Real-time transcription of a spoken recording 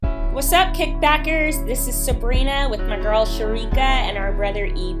What's up, Kickbackers? This is Sabrina with my girl Sharika and our brother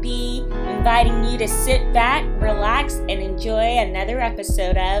EB, inviting you to sit back, relax, and enjoy another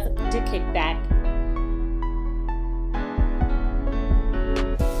episode of The Kickback.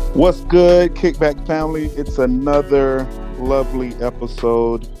 What's good, Kickback family? It's another lovely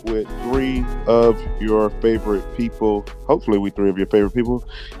episode with three of your favorite people. Hopefully we three of your favorite people.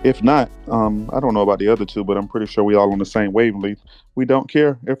 If not, I don't know about the other two, but I'm pretty sure we all on the same wavelength. We don't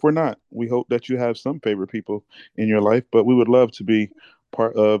care if we're not. We hope that you have some favorite people in your life, but we would love to be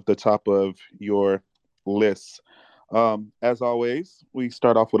part of the top of your list. As always, we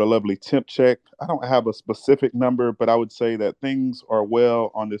start off with a lovely temp check. I don't have a specific number, but I would say that things are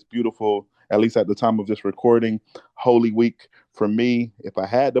well on this beautiful, at least at the time of this recording, Holy Week. For me, if I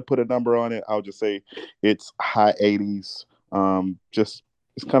had to put a number on it, I would just say it's high 80s.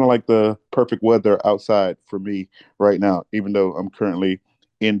 It's kind of like the perfect weather outside for me right now, even though I'm currently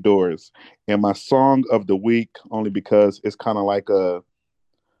indoors. And my song of the week, only because it's kind of like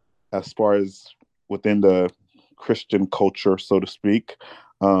as far as within the Christian culture, so to speak.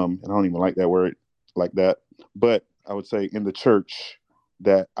 And I don't even like that word like that. But I would say in the church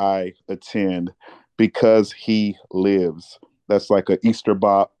that I attend, Because He Lives. That's like an Easter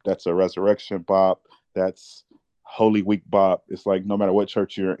bop. That's a resurrection bop. That's Holy Week bop. It's like no matter what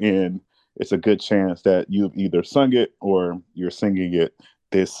church you're in, it's a good chance that you've either sung it or you're singing it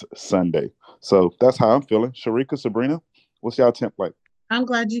this Sunday. So that's how I'm feeling. Sharika, Sabrina, what's y'all temp like? I'm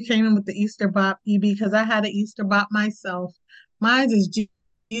glad you came in with the Easter bop, EB, because I had an Easter bop myself. Mine is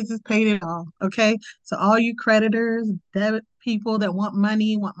Jesus paid it all. Okay. So all you creditors, debit people that want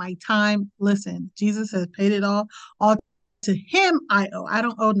money, want my time, listen, Jesus has paid it all. All to him I owe. I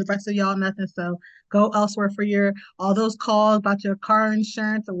don't owe the rest of y'all nothing. So go elsewhere for your all those calls about your car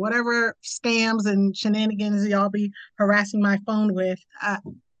insurance or whatever scams and shenanigans y'all be harassing my phone with.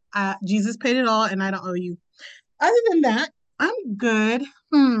 Jesus paid it all and I don't owe you. Other than that, I'm good.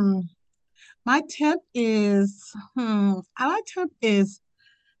 My temp is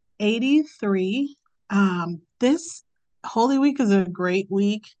 83. This Holy Week is a great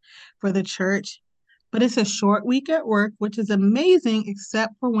week for the church, but it's a short week at work, which is amazing,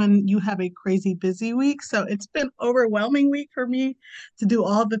 except for when you have a crazy busy week. So it's been overwhelming week for me to do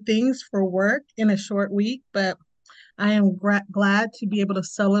all the things for work in a short week, but I am glad to be able to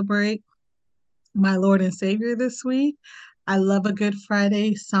celebrate my Lord and Savior this week. I love a Good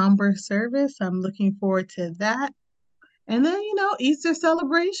Friday somber service. I'm looking forward to that. And then, Easter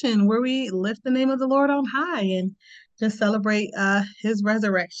celebration where we lift the name of the Lord on high and just celebrate his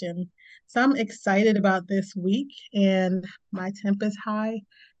resurrection. So I'm excited about this week, and my temp is high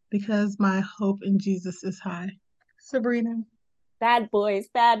because my hope in Jesus is high. Sabrina. Bad boys.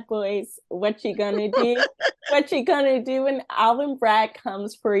 What you gonna do? What you gonna do when Alvin Bragg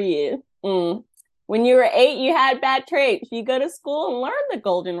comes for you? When you were 8, you had bad traits. You go to school and learn the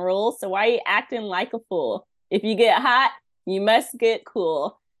golden rule. So why are you acting like a fool? If you get hot, you must get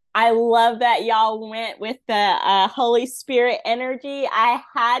cool. I love that y'all went with the Holy Spirit energy. I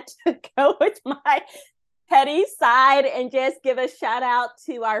had to go with my petty side and just give a shout out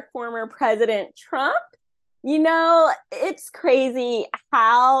to our former President Trump. It's crazy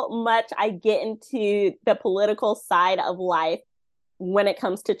how much I get into the political side of life when it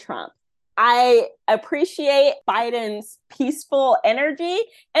comes to Trump. I appreciate Biden's peaceful energy,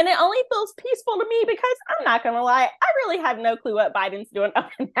 and it only feels peaceful to me because I'm not going to lie, I really have no clue what Biden's doing up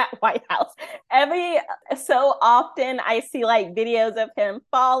in that White House. Every so often I see like videos of him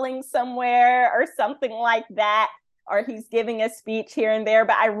falling somewhere or something like that, or he's giving a speech here and there,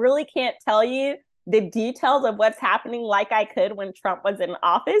 but I really can't tell you the details of what's happening like I could when Trump was in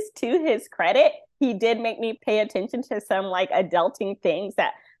office. To his credit, he did make me pay attention to some like adulting things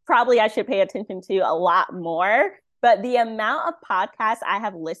that probably I should pay attention to a lot more. But the amount of podcasts I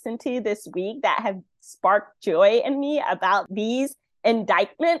have listened to this week that have sparked joy in me about these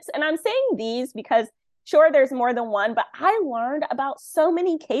indictments, and I'm saying these because sure, there's more than one, but I learned about so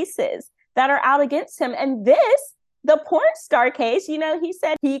many cases that are out against him. And the porn star case, he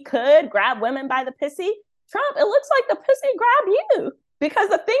said he could grab women by the pussy. Trump, it looks like the pussy grabbed you, because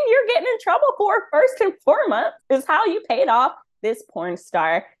the thing you're getting in trouble for first and foremost is how you paid off this porn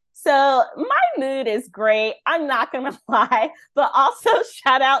star. So my mood is great. I'm not going to lie, but also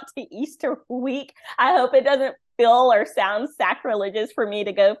shout out to Easter week. I hope it doesn't feel or sound sacrilegious for me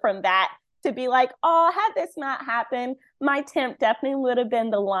to go from that to be like, oh, had this not happened, my temp definitely would have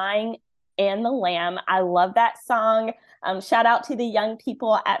been The Lion and the Lamb. I love that song. Shout out to the young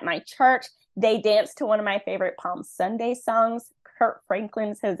people at my church. They danced to one of my favorite Palm Sunday songs, Kirk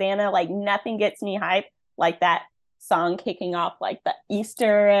Franklin's Hosanna. Like nothing gets me hyped like that song kicking off like the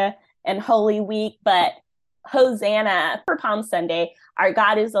Easter and Holy Week, but Hosanna for Palm Sunday. Our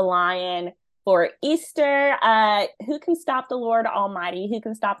God is a lion for Easter. Who can stop the Lord Almighty? Who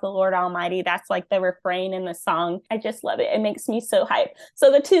can stop the Lord Almighty? That's like the refrain in the song. I just love it. It makes me so hype.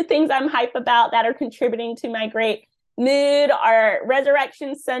 So the two things I'm hype about that are contributing to my great mood are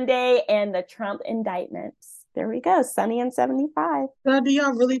Resurrection Sunday and the Trump indictments. There we go. Sunny and 75. So do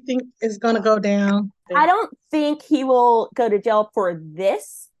y'all really think it's going to go down? I don't think he will go to jail for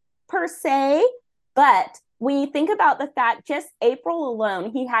this per se, but when you think about the fact, just April alone,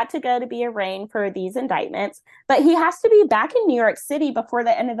 he had to go to be arraigned for these indictments, but he has to be back in New York City before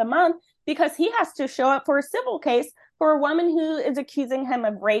the end of the month because he has to show up for a civil case for a woman who is accusing him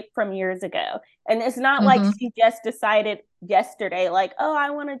of rape from years ago. And it's not like she just decided yesterday, like, oh,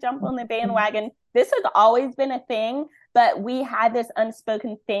 I want to jump on the bandwagon. This has always been a thing, but we had this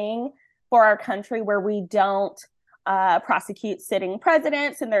unspoken thing for our country where we don't prosecute sitting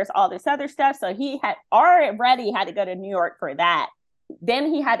presidents, and there's all this other stuff. So he had already had to go to New York for that.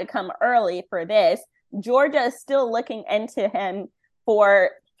 Then he had to come early for this. Georgia is still looking into him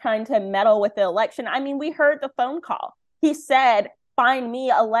for trying to meddle with the election. I mean, we heard the phone call. He said, find me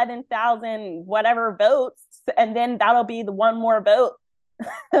 11,000 whatever votes, and then that'll be the one more vote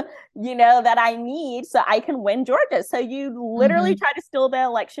that I need so I can win Georgia. So you literally try to steal the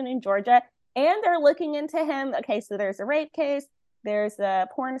election in Georgia. And they're looking into him. Okay, so there's a rape case. There's a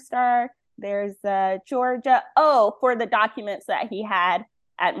porn star. There's Georgia. Oh, for the documents that he had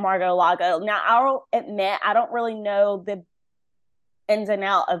at Mar-a-Lago. Now, I'll admit, I don't really know the ins and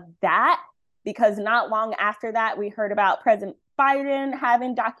outs of that because not long after that, we heard about President Biden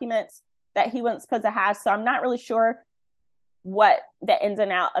having documents that he wasn't supposed to have. So I'm not really sure what the ins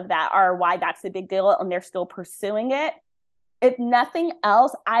and outs of that are, why that's a big deal, and they're still pursuing it. If nothing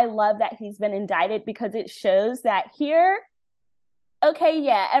else, I love that he's been indicted because it shows that here, okay,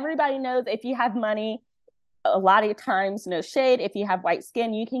 yeah, everybody knows if you have money, a lot of times, no shade, if you have white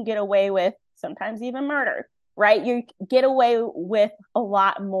skin, you can get away with sometimes even murder, right? You get away with a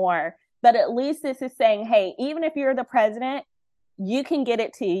lot more. But at least this is saying, hey, even if you're the president, you can get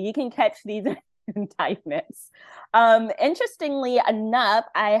it too. You can catch these indictments. Interestingly enough,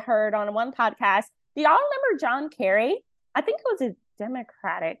 I heard on one podcast, do y'all remember John Kerry? I think it was a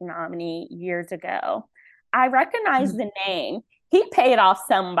Democratic nominee years ago. I recognize the name. He paid off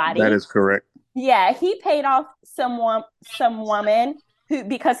somebody. That is correct. Yeah, he paid off some woman who,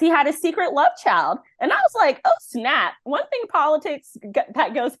 because he had a secret love child. And I was like, oh, snap. One thing politics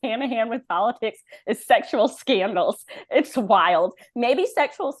that goes hand in hand with politics is sexual scandals. It's wild. Maybe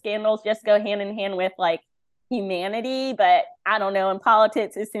sexual scandals just go hand in hand with like humanity, but I don't know. In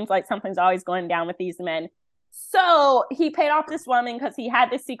politics, it seems like something's always going down with these men. So he paid off this woman because he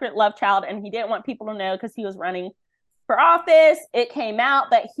had this secret love child and he didn't want people to know because he was running for office. It came out,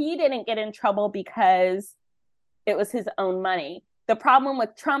 but he didn't get in trouble because it was his own money. The problem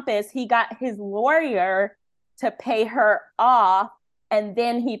with Trump is he got his lawyer to pay her off and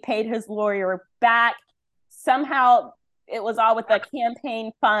then he paid his lawyer back. Somehow it was all with the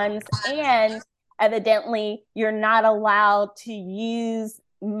campaign funds, and evidently you're not allowed to use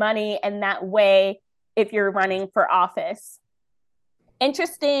money in that way if you're running for office.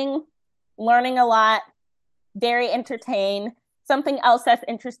 Interesting, learning a lot, very entertained. Something else that's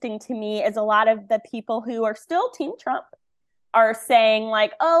interesting to me is a lot of the people who are still Team Trump are saying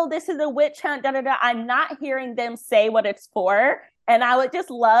like, oh, this is a witch hunt, da, da, da. I'm not hearing them say what it's for. And I would just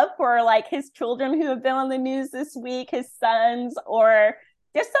love for like his children who have been on the news this week, his sons, or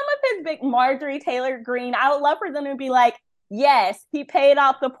just some of his big Marjorie Taylor Greene. I would love for them to be like, yes, he paid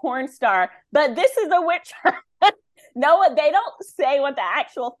off the porn star, but this is a witch hunt. No, they don't say what the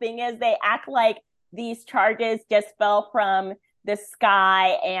actual thing is. They act like these charges just fell from the sky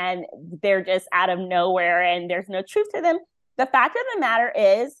and they're just out of nowhere and there's no truth to them. The fact of the matter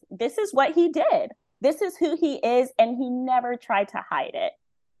is, this is what he did. This is who he is, and he never tried to hide it.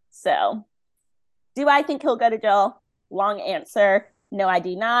 So, do I think he'll go to jail? Long answer. No, I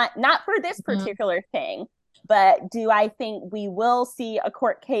do not. Not for this particular thing. But do I think we will see a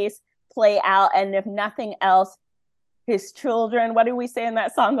court case play out? And if nothing else, his children, what do we say in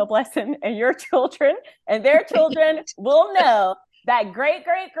that song, The Blessing? And your children and their children will know that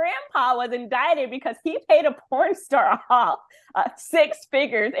great-great-grandpa was indicted because he paid a porn star off 6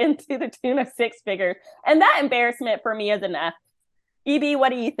 figures into the tune of 6 figures. And that embarrassment for me is enough. EB, what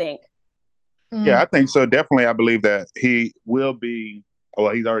do you think? Yeah, I think so. Definitely, I believe that he will be,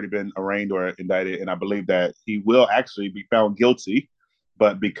 well, he's already been arraigned or indicted, and I believe that he will actually be found guilty.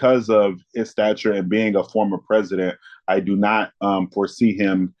 But because of his stature and being a former president, I do not foresee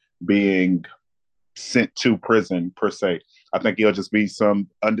him being sent to prison per se. I think it'll just be some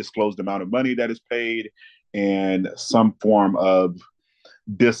undisclosed amount of money that is paid and some form of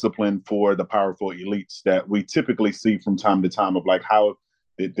discipline for the powerful elites that we typically see from time to time of like, how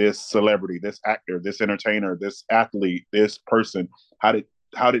did this celebrity, this actor, this entertainer, this athlete, this person, how did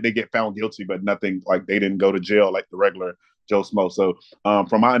they get found guilty but nothing, like they didn't go to jail like the regular Joe Smo. So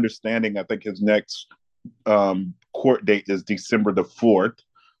from my understanding, I think his next court date is December the 4th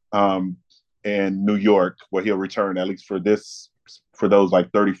in New York, where he'll return at least for those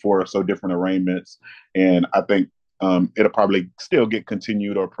like 34 or so different arraignments. And I think it'll probably still get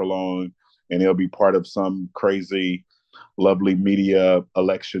continued or prolonged, and it'll be part of some crazy, lovely media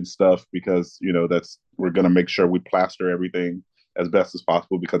election stuff because, we're going to make sure we plaster everything as best as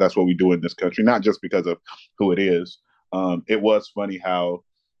possible because that's what we do in this country, not just because of who it is. It was funny how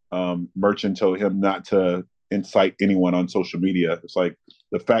Merchant told him not to incite anyone on social media. It's like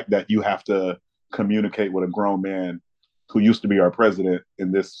the fact that you have to communicate with a grown man who used to be our president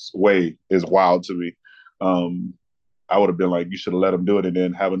in this way is wild to me. I would have been like, you should have let him do it and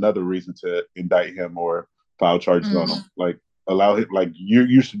then have another reason to indict him or file charges on him. Like, allow him, like,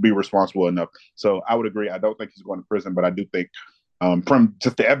 you should be responsible enough. So I would agree. I don't think he's going to prison, but I do think from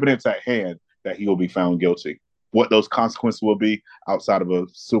just the evidence at hand that he will be found guilty. What those consequences will be outside of a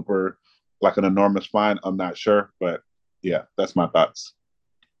super, like an enormous fine, I'm not sure. But yeah, that's my thoughts.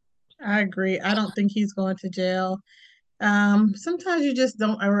 I agree. I don't think he's going to jail. Sometimes you just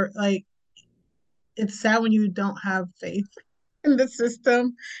don't ever like. It's sad when you don't have faith in the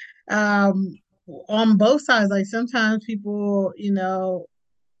system. Um, on both sides, like sometimes people,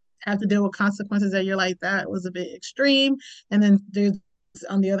 have to deal with consequences that you're like, that was a bit extreme. And then there's,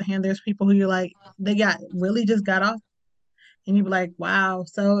 on the other hand, there's people who you're like, they just got off. And you're like, wow.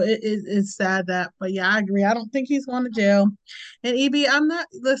 So it's sad that, but yeah, I agree. I don't think he's going to jail. And EB,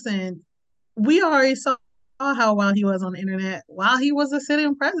 listen, we already saw how wild he was on the internet while he was a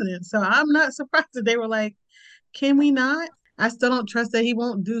sitting president. So I'm not surprised that they were like, can we not? I still don't trust that he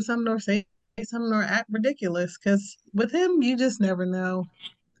won't do something or say something or act ridiculous because with him, you just never know.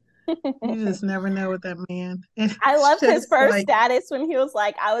 You just never know with that man. And I it's loved his just first like, status when he was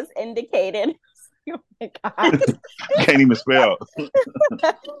like, I was indicated. Oh my God. Can't even spell. Listen,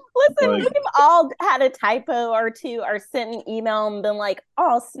 Like, we've all had a typo or two or sent an email and been like,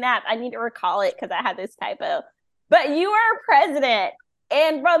 oh, snap, I need to recall it because I had this typo. But you are president.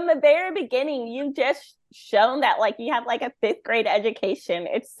 And from the very beginning, you've just shown that like you have like a fifth grade education.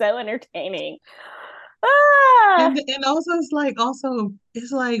 It's so entertaining. Ah, and also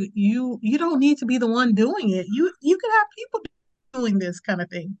it's like you don't need to be the one doing it. You can have people doing this kind of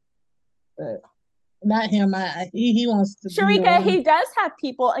thing. But not him. He wants to be the Sharika, one. he does have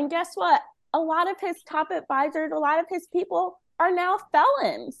people. And guess what? A lot of his top advisors, a lot of his people are now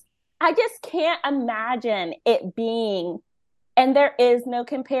felons. I just can't imagine it being, and there is no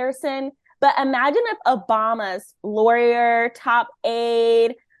comparison, but imagine if Obama's lawyer, top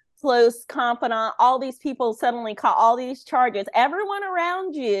aide, close confidant, all these people suddenly caught all these charges. Everyone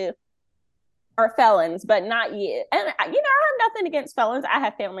around you are felons, but not you. And I have nothing against felons. I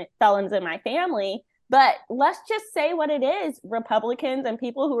have felons in my family, but let's just say what it is. Republicans and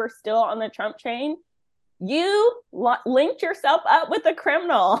people who are still on the Trump train, you linked yourself up with a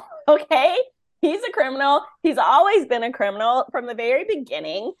criminal, okay? He's a criminal. He's always been a criminal from the very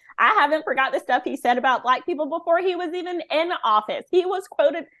beginning. I haven't forgot the stuff he said about Black people before he was even in office. He was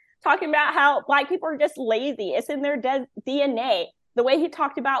quoted talking about how Black people are just lazy. It's in their DNA. The way he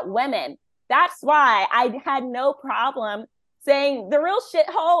talked about women. That's why I had no problem saying the real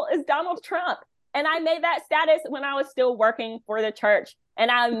shithole is Donald Trump. And I made that status when I was still working for the church. And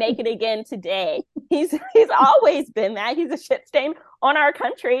I would make it again today. He's always been that. He's a shit stain on our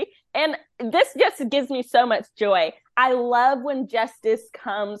country. And this just gives me so much joy. I love when justice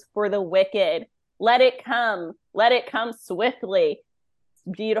comes for the wicked. Let it come. Let it come swiftly. It's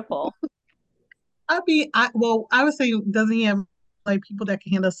beautiful. I would say, doesn't he have like people that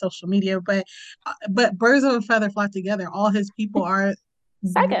can handle social media? But birds of a feather flock together. All his people are,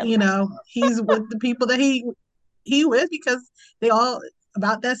 Second. He's with the people that he with because they all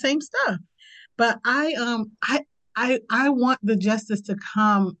about that same stuff. But I want the justice to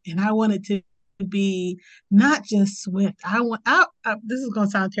come, and I want it to be not just swift. This is gonna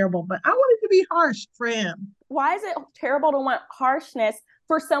sound terrible, but I want it to be harsh for him. Why is it terrible to want harshness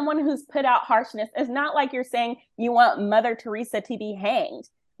for someone who's put out harshness? It's not like you're saying you want Mother Teresa to be hanged.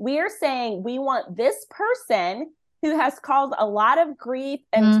 We are saying we want this person who has caused a lot of grief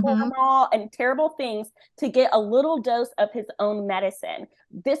and turmoil and terrible things to get a little dose of his own medicine.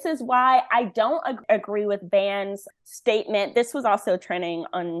 This is why I don't agree with Van's statement. This was also trending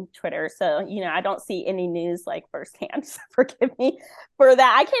on Twitter. So, I don't see any news like firsthand. So forgive me for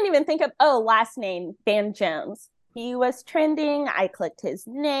that. I can't even think of, last name, Van Jones. He was trending. I clicked his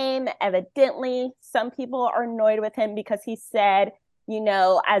name. Evidently, some people are annoyed with him because he said,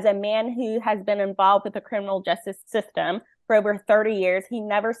 as a man who has been involved with the criminal justice system for over 30 years, he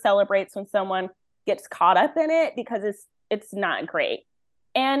never celebrates when someone gets caught up in it because it's not great.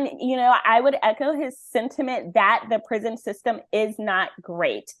 And, I would echo his sentiment that the prison system is not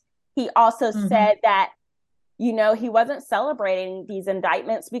great. He also said that, he wasn't celebrating these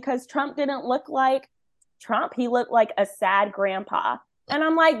indictments because Trump didn't look like Trump. He looked like a sad grandpa. And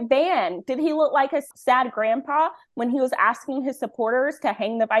I'm like, Van, did he look like a sad grandpa when he was asking his supporters to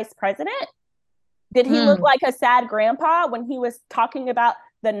hang the vice president? Did he look like a sad grandpa when he was talking about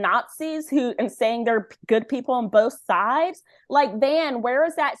the Nazis and saying they're good people on both sides? Like, Van, where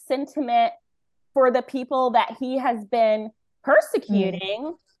is that sentiment for the people that he has been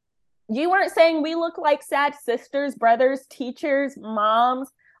persecuting? You weren't saying we look like sad sisters, brothers, teachers, moms,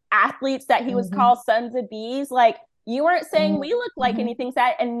 athletes that he was called sons of bees. Like, you weren't saying we look like anything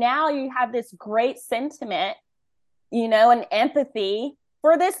sad. And now you have this great sentiment, and empathy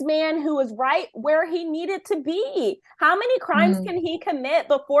for this man who was right where he needed to be. How many crimes can he commit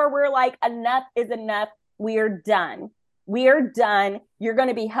before we're like, enough is enough? We're done. We're done. You're going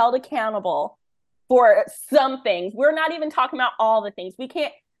to be held accountable for some things. We're not even talking about all the things.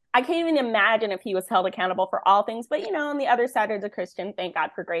 I can't even imagine if he was held accountable for all things. But, on the other side as a Christian, thank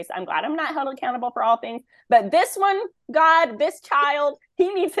God for grace. I'm glad I'm not held accountable for all things. But this one, God, this child,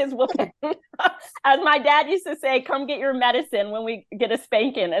 he needs his whooping. As my dad used to say, come get your medicine when we get a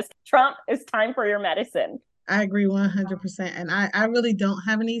spanking. As Trump, it's time for your medicine. I agree 100%. And I really don't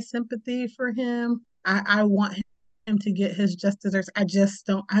have any sympathy for him. I want him to get his just desserts. I just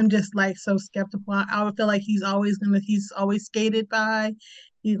don't. I'm just like so skeptical. I would feel like he's always skated by.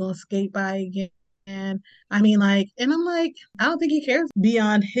 He's gonna skate by again. And I mean, and I'm like, I don't think he cares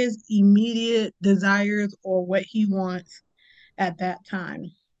beyond his immediate desires or what he wants at that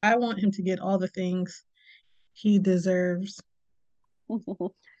time. I want him to get all the things he deserves.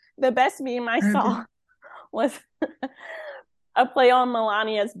 The best meme I saw was a play on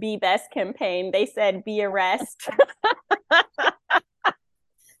Melania's Be Best campaign. They said, be arrest.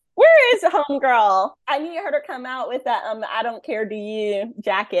 Where is homegirl? I need her to come out with that I don't care, do you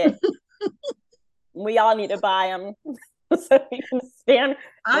jacket. We all need to buy them so we can stand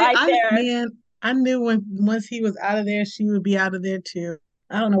there. Man, I knew once he was out of there, she would be out of there too.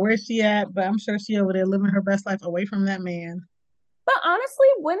 I don't know where she at, but I'm sure she over there living her best life away from that man. But honestly,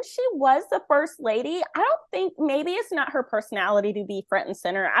 when she was the first lady, I don't think, maybe it's not her personality to be front and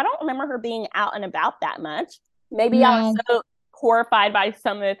center. I don't remember her being out and about that much. Maybe I was so horrified by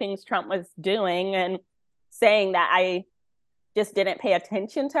some of the things Trump was doing and saying that I just didn't pay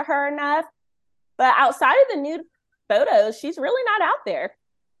attention to her enough. But outside of the nude photos, she's really not out there.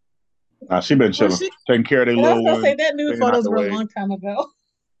 She's been chilling, taking care of their little ones. I was going to say that nude photos were a long time ago.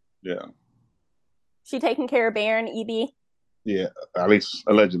 Yeah. She taking care of Barron, EB? Yeah, at least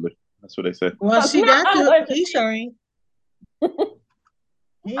allegedly. That's what they said. Well, she got to. He's showing. I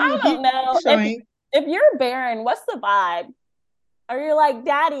don't know. If you're Barron, what's the vibe? Are you like,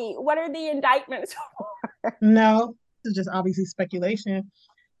 Daddy, what are the indictments for? No, this is just obviously speculation.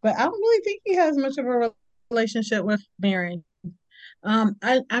 But I don't really think he has much of a relationship with Barron.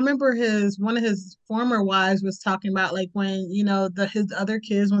 I remember one of his former wives was talking about like when his other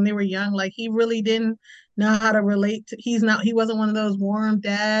kids when they were young, like he really didn't know how to relate to. He wasn't one of those warm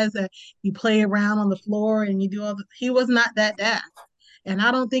dads that you play around on the floor and you do he was not that dad, and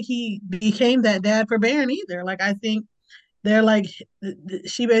I don't think he became that dad for Barron either. Like I think they're like,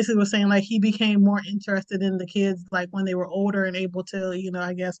 she basically was saying like he became more interested in the kids like when they were older and able to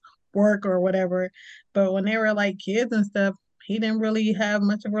I guess work or whatever, but when they were like kids and stuff, he didn't really have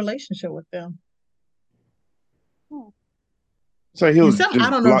much of a relationship with them. So he was just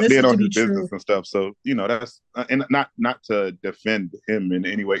locked in on his business and stuff. So that's and not to defend him in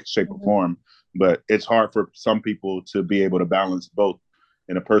any way, shape, or form, but it's hard for some people to be able to balance both.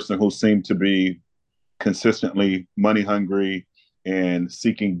 And a person who seemed to be consistently money hungry and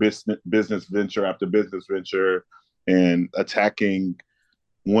seeking business venture after business venture and attacking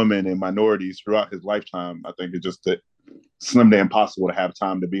women and minorities throughout his lifetime, I think it's just slim to impossible to have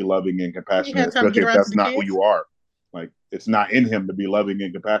time to be loving and compassionate, especially if that's not who you are. Like, it's not in him to be loving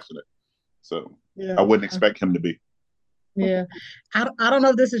and compassionate. So I wouldn't expect him to be. Yeah, I don't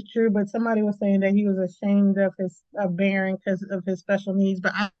know if this is true, but somebody was saying that he was ashamed of his of Barron because of his special needs.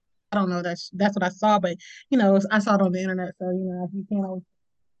 But I don't know. That's what I saw. But I saw it on the internet, so you can't always.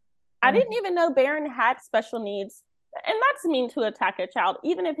 I didn't even know Baron had special needs. And that's mean to attack a child.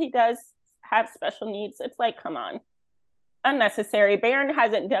 Even if he does have special needs, it's like, come on, unnecessary. Baron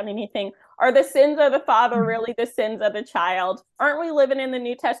hasn't done anything. Are the sins of the father really the sins of the child? Aren't we living in the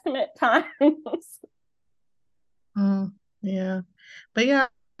New Testament times? Yeah, but yeah,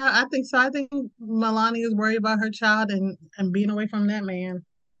 I think so. I think Milani is worried about her child and being away from that man,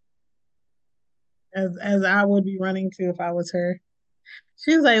 as I would be running to if I was her.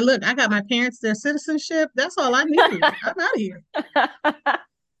 She was like, "Look, I got my parents their citizenship. That's all I need. I'm out of here.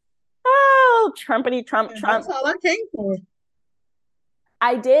 Oh, Trumpity Trump Yeah, Trump. that's all I came for."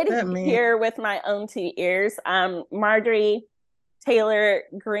 I did That man. hear with my own two ears, Marjorie Taylor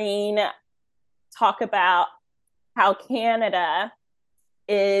Greene talk about how Canada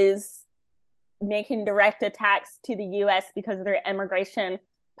is making direct attacks to the US because of their immigration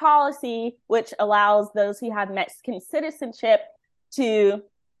policy, which allows those who have Mexican citizenship to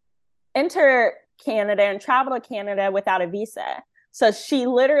enter Canada and travel to Canada without a visa. So she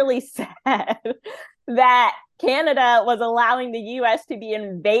literally said that Canada was allowing the US to be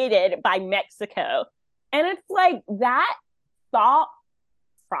invaded by Mexico. And it's like that thought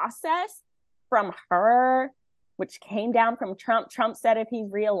process from her, which came down from Trump. Trump said if he's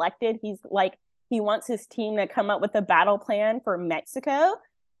reelected, he wants his team to come up with a battle plan for Mexico.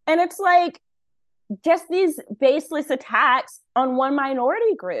 And it's like just these baseless attacks on one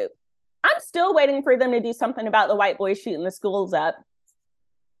minority group. I'm still waiting for them to do something about the white boys shooting the schools up.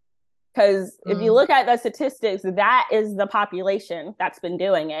 Because if you look at the statistics, that is the population that's been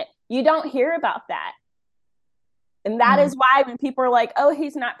doing it. You don't hear about that. And that is why when people are like, oh,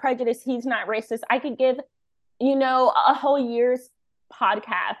 he's not prejudiced, he's not racist, I could give, a whole year's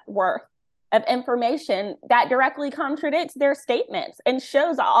podcast worth of information that directly contradicts their statements and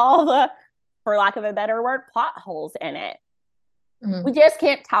shows all the, for lack of a better word, plot holes in it. We just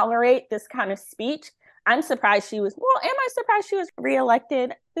can't tolerate this kind of speech. I'm surprised she was, well, am I surprised she was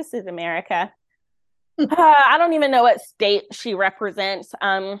reelected? This is America. I don't even know what state she represents.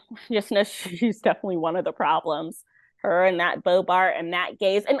 Just know she's definitely one of the problems. Her and that Bobart and Matt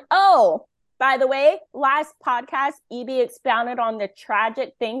Gaetz. And oh, by the way, last podcast, Evie expounded on the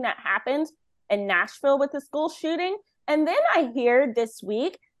tragic thing that happened in Nashville with the school shooting. And then I hear this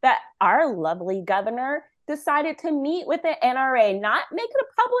week that our lovely governor decided to meet with the NRA, not make it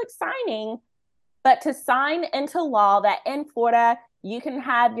a public signing, but to sign into law that in Florida, you can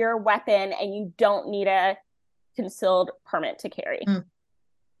have your weapon and you don't need a concealed permit to carry.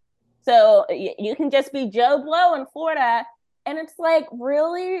 So you can just be Joe Blow in Florida. And it's like,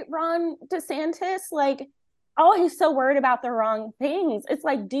 really, Ron DeSantis? Like, oh, he's so worried about the wrong things. It's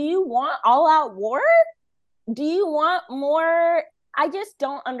like, do you want all out war? Do you want more? I just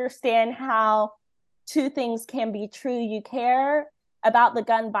don't understand how two things can be true. You care about the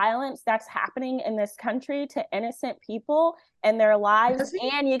gun violence that's happening in this country to innocent people and their lives,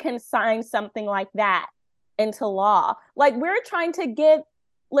 and you can sign something like that into law. Like, we're trying to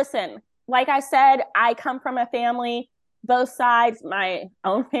listen, like I said, I come from a family, both sides, my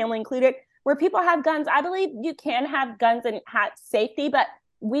own family included, where people have guns. I believe you can have guns and have safety, but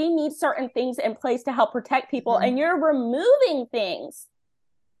we need certain things in place to help protect people, and you're removing things.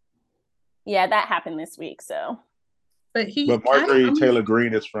 Yeah, that happened this week, so. But Marjorie Taylor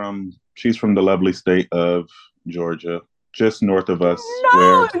Greene she's from the lovely state of Georgia, just north of us.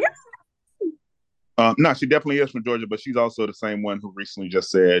 No, no, she definitely is from Georgia, but she's also the same one who recently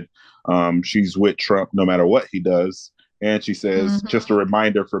just said she's with Trump no matter what he does. And she says, just a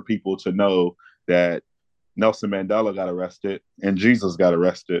reminder for people to know that Nelson Mandela got arrested and Jesus got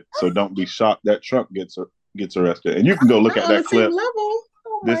arrested. So don't be shocked that Trump gets arrested. And you can go look at that clip.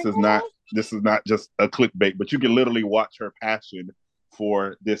 This is not just a clickbait, but you can literally watch her passion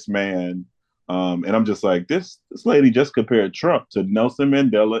for this man. And I'm just like, this lady just compared Trump to Nelson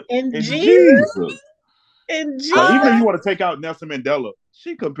Mandela and Jesus. Like, even if you want to take out Nelson Mandela,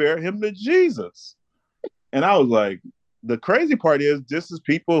 she compared him to Jesus. And I was like, the crazy part is this is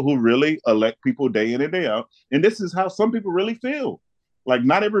people who really elect people day in and day out. And this is how some people really feel. Like,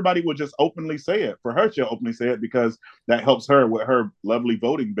 not everybody will just openly say it. For her, she'll openly say it because that helps her with her lovely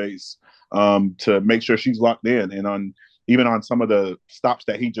voting base to make sure she's locked in. And even on some of the stops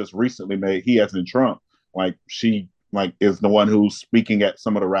that he just recently made, he as in Trump, like she is the one who's speaking at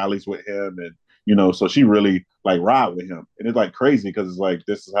some of the rallies with him. And, so she really ride with him. And it's crazy because it's like,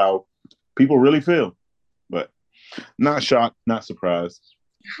 this is how people really feel. But not shocked, not surprised.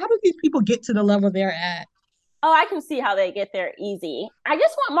 How do these people get to the level they're at? Oh, I can see how they get there easy. I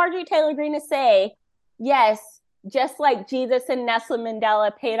just want Marjorie Taylor Greene to say, yes, just like Jesus and Nelson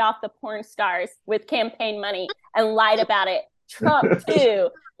Mandela paid off the porn stars with campaign money and lied about it, Trump too.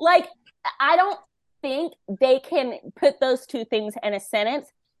 Like, I don't think they can put those two things in a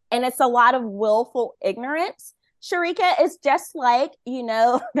sentence. And it's a lot of willful ignorance. Sharika is just like,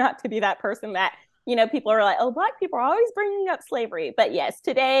 not to be that person that, people are like, oh, Black people are always bringing up slavery. But yes,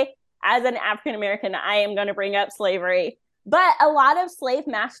 today, as an African American, I am going to bring up slavery. But a lot of slave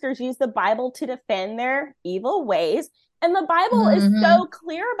masters use the Bible to defend their evil ways. And the Bible is so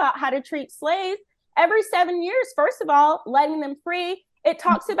clear about how to treat slaves. Every 7 years, first of all, letting them free. It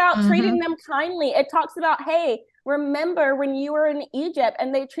talks about treating them kindly. It talks about, hey, remember when you were in Egypt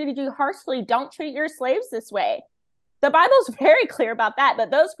and they treated you harshly, don't treat your slaves this way. The Bible's very clear about that, but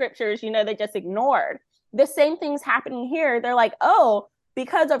those scriptures, they just ignored. The same thing's happening here. They're like, oh,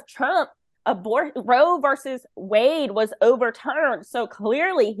 because of Trump, Roe versus Wade was overturned. So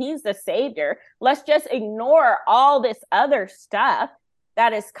clearly he's the savior. Let's just ignore all this other stuff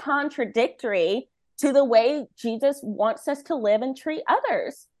that is contradictory to the way Jesus wants us to live and treat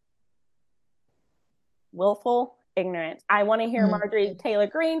others. Willful ignorance. I want to hear Marjorie Taylor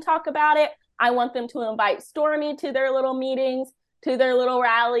Greene talk about it. I want them to invite Stormy to their little meetings, to their little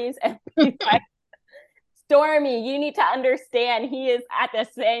rallies, and be like, Stormy, you need to understand he is at the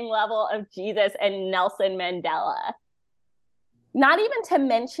same level of Jesus and Nelson Mandela. Not even to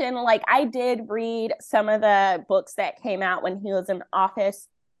mention, like, I did read some of the books that came out when he was in office.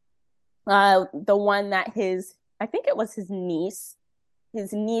 The one that I think it was his niece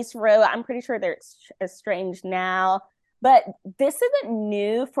wrote. I'm pretty sure they're estranged now. But this isn't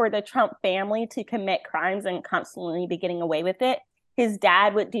new for the Trump family to commit crimes and constantly be getting away with it. His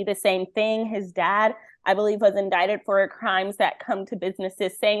dad would do the same thing. His dad, I believe, was indicted for crimes that come to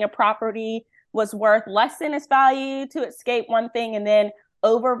businesses saying a property was worth less than its value to escape one thing and then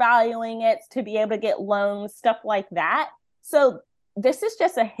overvaluing it to be able to get loans, stuff like that. So this is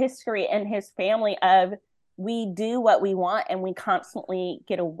just a history in his family of we do what we want and we constantly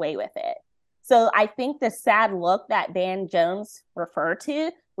get away with it. So I think the sad look that Van Jones referred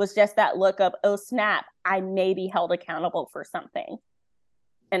to was just that look of, oh, snap, I may be held accountable for something.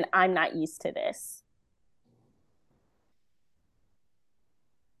 And I'm not used to this.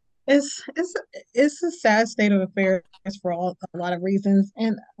 It's a sad state of affairs for a lot of reasons.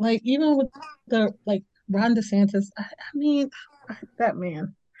 And like, even with the like Ron DeSantis, I mean, that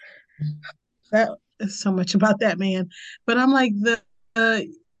man. That is so much about that man. But I'm like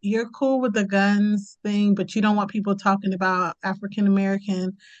you're cool with the guns thing, but you don't want people talking about African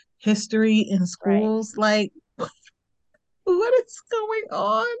American history in schools. Right. Like, what is going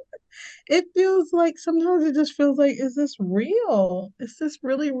on? It feels like sometimes it just feels like, is this real? Is this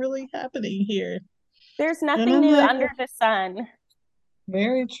really, really happening here? There's nothing new under the sun.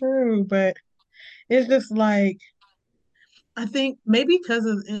 Very true, but it's just like, I think maybe because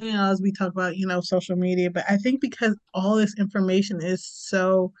of, as we talk about, social media, but I think because all this information is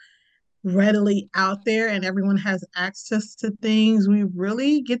so readily out there and everyone has access to things, we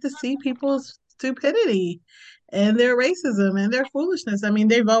really get to see people's stupidity and their racism and their foolishness. I mean,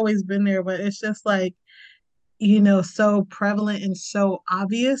 they've always been there, but it's just like, so prevalent and so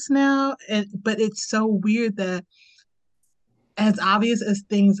obvious now. But it's so weird that as obvious as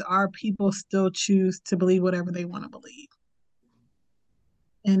things are, people still choose to believe whatever they want to believe.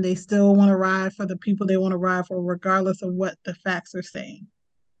 And they still want to ride for the people they want to ride for, regardless of what the facts are saying.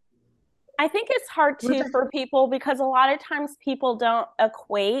 I think it's hard too for people because a lot of times people don't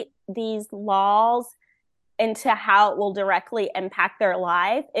equate these laws into how it will directly impact their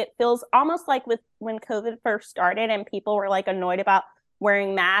life. It feels almost like when COVID first started and people were like annoyed about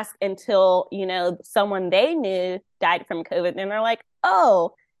wearing masks until, someone they knew died from COVID. And they're like,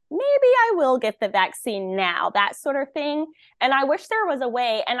 oh, maybe I will get the vaccine now, that sort of thing. And I wish there was a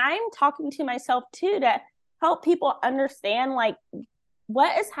way, and I'm talking to myself too, to help people understand like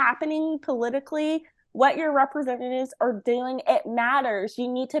what is happening politically, what your representatives are doing. It matters. You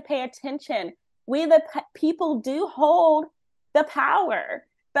need to pay attention. We, the people, do hold the power.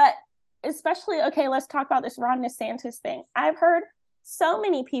 But especially, okay, let's talk about this Ron DeSantis thing. I've heard so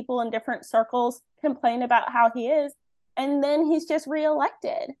many people in different circles complain about how he is, and then he's just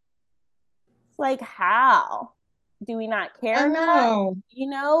reelected. Like, how? Do we not care enough?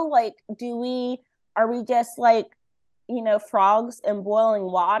 Like, are we just like, frogs in boiling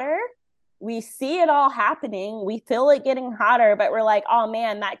water? We see it all happening. We feel it getting hotter, but we're like, oh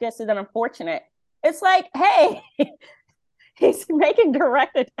man, that just is unfortunate. It's like, hey, he's making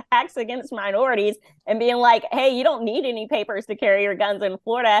direct attacks against minorities and being like, hey, you don't need any papers to carry your guns in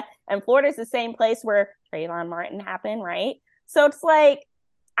Florida. And Florida's the same place where Trayvon Martin happened, right? So it's like,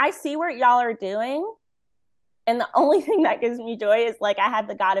 I see what y'all are doing. And the only thing that gives me joy is like I have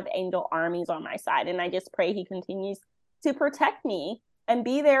the God of angel armies on my side. And I just pray he continues to protect me and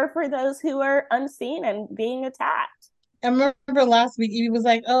be there for those who are unseen and being attacked. I remember last week Evie was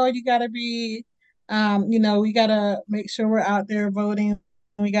like, "Oh, you gotta be, we gotta make sure we're out there voting.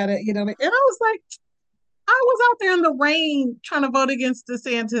 We gotta, and I was like, I was out there in the rain trying to vote against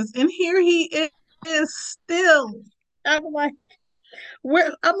DeSantis, and here he is still. I'm like,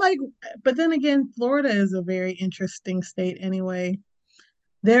 where? I'm like, but then again, Florida is a very interesting state anyway.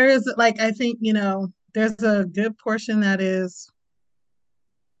 There is like, I think, there's a good portion that is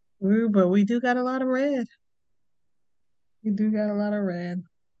blue, but we do got a lot of red. We do got a lot of red.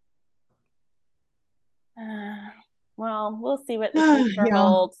 Well, we'll see what the future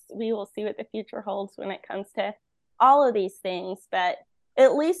holds. We will see what the future holds when it comes to all of these things. But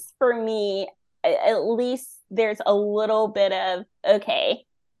at least for me, at least there's a little bit of, okay,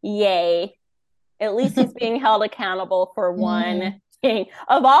 yay. At least he's being held accountable for one thing.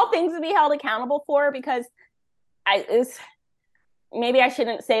 Of all things to be held accountable for, because maybe I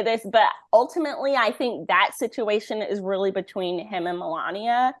shouldn't say this, but ultimately I think that situation is really between him and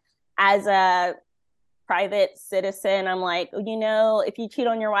Melania. As a private citizen, I'm like, if you cheat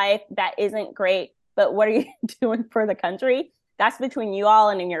on your wife, that isn't great, but what are you doing for the country? That's between you all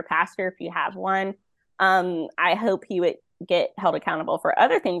and in your pastor, if you have one. I hope he would get held accountable for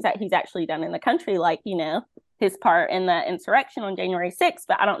other things that he's actually done in the country, like, his part in the insurrection on January 6th,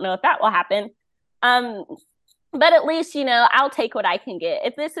 but I don't know if that will happen. But at least, I'll take what I can get.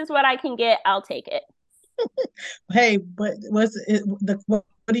 If this is what I can get, I'll take it. Hey, but what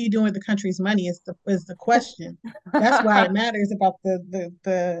are you doing with the country's money is the question. That's why it matters about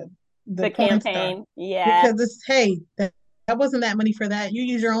the campaign. Yeah. Because that wasn't that money for that. You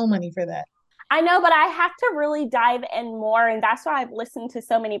use your own money for that. I know, but I have to really dive in more. And that's why I've listened to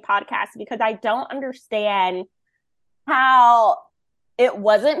so many podcasts, because I don't understand how it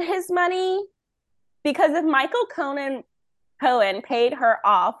wasn't his money. Because if Michael Cohen paid her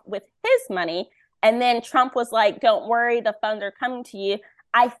off with his money, and then Trump was like, don't worry, the funds are coming to you.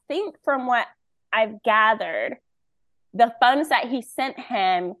 I think from what I've gathered, the funds that he sent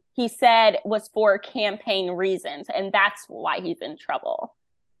him, he said was for campaign reasons. And that's why he's in trouble.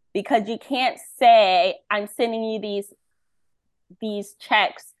 Because you can't say, I'm sending you these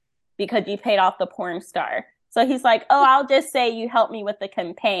checks because you paid off the porn star. So he's like, oh, I'll just say you helped me with the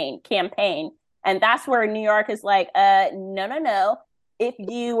campaign. And that's where New York is like, no. If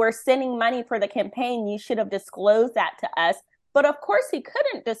you were sending money for the campaign, you should have disclosed that to us. But of course, he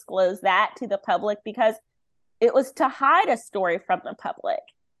couldn't disclose that to the public because it was to hide a story from the public.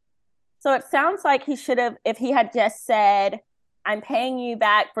 So it sounds like he should have, if he had just said, I'm paying you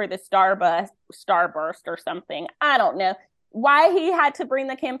back for the starburst or something. I don't know why he had to bring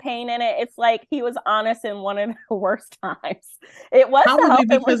the campaign in it. It's like he was honest in one of the worst times. It was probably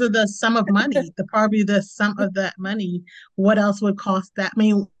because of the sum of money. Probably the sum of that money. What else would cost that? I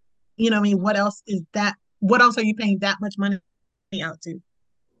mean, what else is that? What else are you paying that much money out to?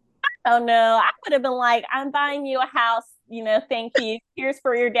 Oh no, I would have been like, I'm buying you a house. Thank you. Here's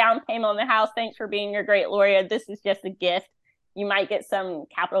for your down payment on the house. Thanks for being your great lawyer. This is just a gift. You might get some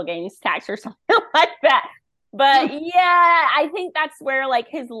capital gains tax or something like that. But yeah, I think that's where like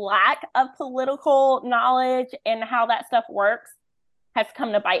his lack of political knowledge and how that stuff works has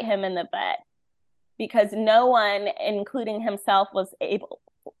come to bite him in the butt, because no one, including himself, was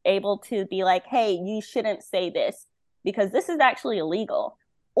able to be like, hey, you shouldn't say this because this is actually illegal.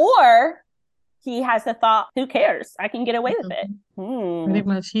 Or he has the thought, who cares? I can get away with it. Pretty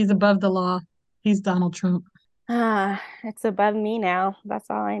much. He's above the law. He's Donald Trump. It's above me now. That's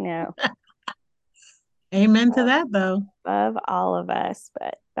all I know. Amen to that, though. Above all of us,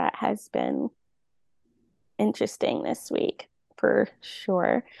 but that has been interesting this week for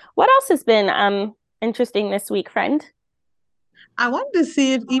sure. What else has been interesting this week, friend? I wanted to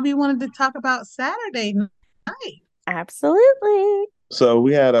see if Evie wanted to talk about Saturday night. Absolutely. So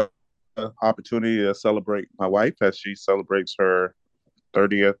we had an opportunity to celebrate my wife as she celebrates her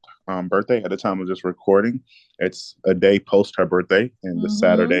 30th birthday at the time of this recording. It's a day post her birthday, and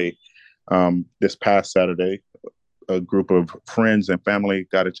this past Saturday, a group of friends and family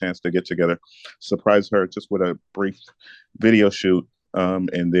got a chance to get together, surprise her just with a brief video shoot,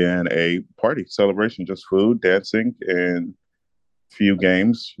 and then a party celebration, just food, dancing, and few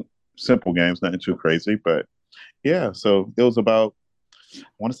games, simple games, nothing too crazy. But yeah, so it was about, I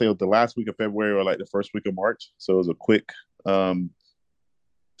want to say it was the last week of February or like the first week of March. So it was a quick um,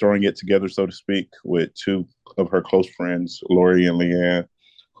 throwing it together, so to speak, with two of her close friends, Lori and Leanne,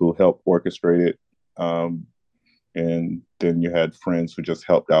 who helped orchestrate it. Um, and then you had friends who just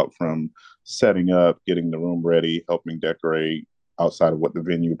helped out from setting up, getting the room ready, helping decorate outside of what the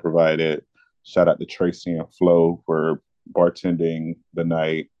venue provided. Shout out to Tracy and Flo for bartending the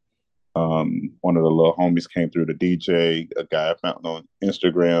night. One of the little homies came through the DJ. A guy I found on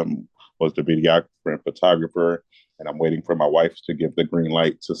Instagram was the videographer and photographer. And I'm waiting for my wife to give the green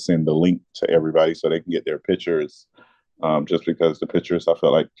light to send the link to everybody so they can get their pictures. Just because the pictures I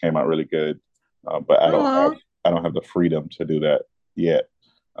felt like came out really good, but Aw. I don't have the freedom to do that yet.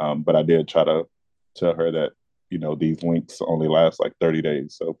 But I did try to tell her that these links only last like 30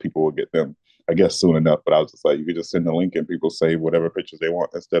 days, so people will get them, I guess, soon enough. But I was just like, you could just send the link and people save whatever pictures they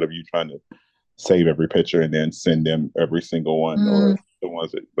want instead of you trying to save every picture and then send them every single one Mm. or the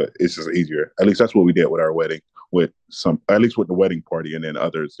ones that. But it's just easier. At least that's what we did with our wedding, with some, at least with the wedding party, and then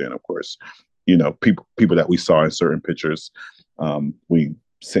others. Then of course, people that we saw in certain pictures, we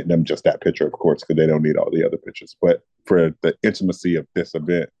sent them just that picture, of course, because they don't need all the other pictures. But for the intimacy of this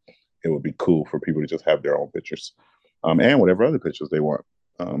event, it would be cool for people to just have their own pictures, and whatever other pictures they want.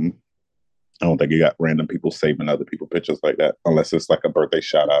 I don't think you got random people saving other people's pictures like that, unless it's like a birthday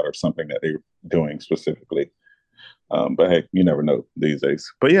shout out or something that they're doing specifically. But hey, you never know these days.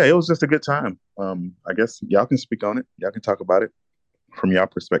 But yeah, it was just a good time. I guess y'all can speak on it. Y'all can talk about it from your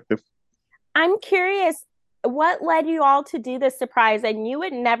perspective. I'm curious, what led you all to do this surprise? And you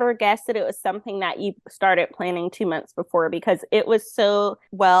would never guess that it was something that you started planning 2 months before, because it was so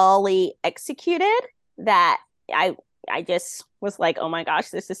well executed that I just was like, oh my gosh,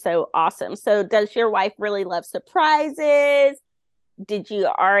 this is so awesome. So does your wife really love surprises? Did you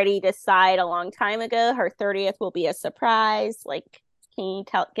already decide a long time ago her 30th will be a surprise? Like, can you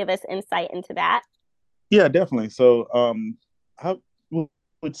give us insight into that? Yeah, definitely. So I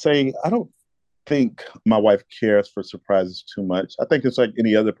would say I don't think my wife cares for surprises too much. I think it's like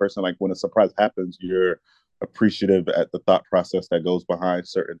any other person. Like when a surprise happens, you're appreciative at the thought process that goes behind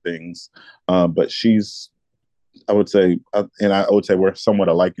certain things. But she's I would say, and I would say we're somewhat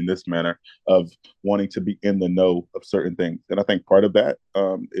alike in this manner of wanting to be in the know of certain things. And I think part of that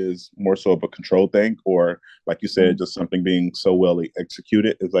is more so of a control thing, or like you said, just something being so well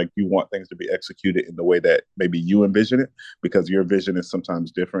executed. Is like you want things to be executed in the way that maybe you envision it, because your vision is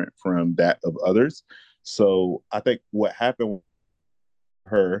sometimes different from that of others. So I think what happened with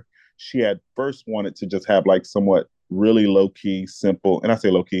her, she had first wanted to just have like somewhat really low key, simple, and I say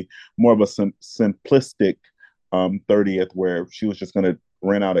low key, more of a simplistic 30th, where she was just going to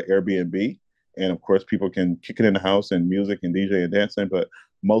rent out an Airbnb. And of course, people can kick it in the house and music and DJ and dancing, but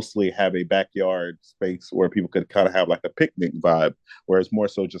mostly have a backyard space where people could kind of have like a picnic vibe, whereas more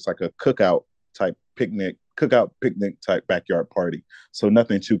so just like a cookout picnic type backyard party. So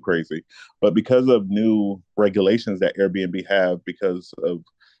nothing too crazy. But because of new regulations that Airbnb have, because of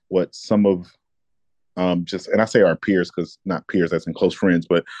what some of just, and I say our peers because not peers as in close friends,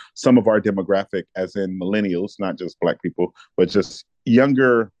 but some of our demographic as in millennials, not just Black people, but just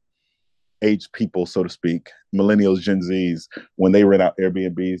younger age people, so to speak, millennials, Gen Zs, when they rent out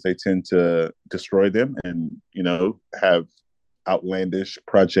Airbnbs, they tend to destroy them and, have outlandish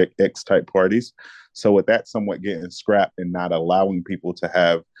Project X type parties. So with that somewhat getting scrapped and not allowing people to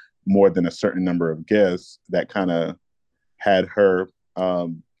have more than a certain number of guests, that kind of had her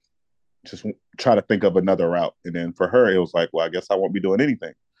just try to think of another route. And then for her, it was like, well, I guess I won't be doing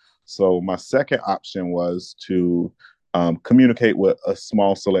anything. So my second option was to communicate with a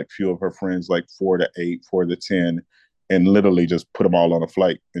small select few of her friends, like 4 to 8, 4 to 10, and literally just put them all on a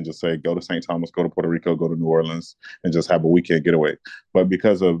flight and just say, go to St. Thomas, go to Puerto Rico, go to New Orleans, and just have a weekend getaway. But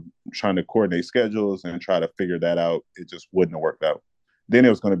because of trying to coordinate schedules and try to figure that out, it just wouldn't have worked out. Then it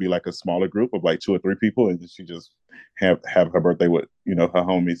was going to be like a smaller group of like 2 or 3 people, and she just have her birthday with her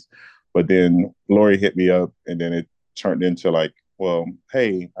homies. But then Lori hit me up, and then it turned into like, well,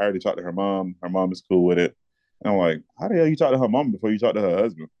 hey, I already talked to her mom. Her mom is cool with it. And I'm like, how the hell you talk to her mom before you talk to her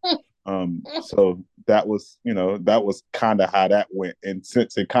husband? So that was kind of how that went. And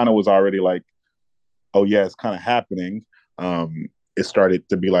since it kind of was already like, oh yeah, it's kind of happening, it started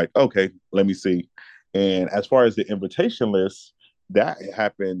to be like, okay, let me see. And as far as the invitation list, that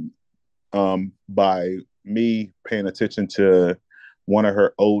happened by me paying attention to one of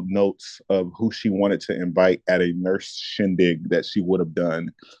her old notes of who she wanted to invite at a nurse shindig that she would have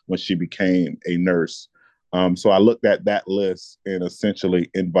done when she became a nurse. So I looked at that list and essentially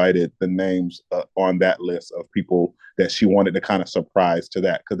invited the names on that list of people that she wanted to kind of surprise to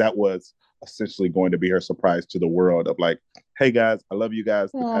that, because that was essentially going to be her surprise to the world of like, hey guys, I love you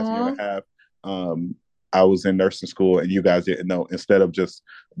guys the past year Aw. and a half. I was in nursing school and you guys didn't know, instead of just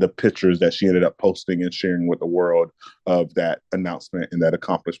the pictures that she ended up posting and sharing with the world of that announcement and that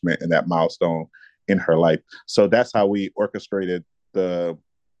accomplishment and that milestone in her life. So that's how we orchestrated the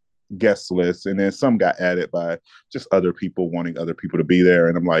guest list. And then some got added by just other people wanting other people to be there.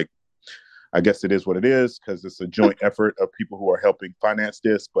 And I'm like, I guess it is what it is because it's a joint effort of people who are helping finance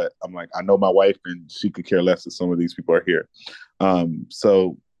this. But I'm like, I know my wife and she could care less if some of these people are here.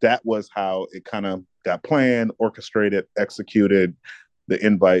 So that was how it kind of got planned, orchestrated, executed, the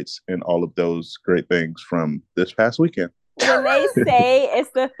invites, and all of those great things from this past weekend. When they say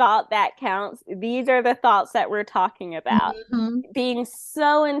it's the thought that counts, these are the thoughts that we're talking about. Mhm. Being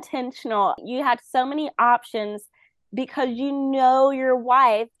so intentional. You had so many options because you know your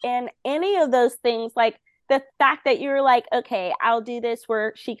wife, and any of those things, like the fact that you're like, okay, I'll do this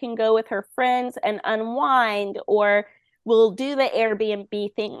where she can go with her friends and unwind, or we'll do the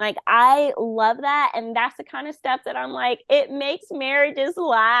Airbnb thing. Like, I love that. And that's the kind of stuff that I'm like, it makes marriages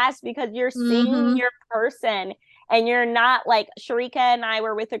last because you're seeing Mhm. your person. And you're not like, Sharika and I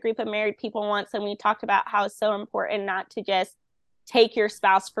were with a group of married people once, and we talked about how it's so important not to just take your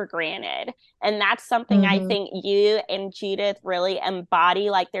spouse for granted. And that's something I Mhm. think you and Judith really embody.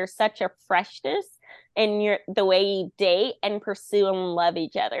 Like, there's such a freshness in the way you date and pursue and love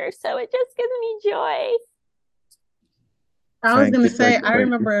each other. So it just gives me joy. I was Thank gonna you, say, thank you, I thank you.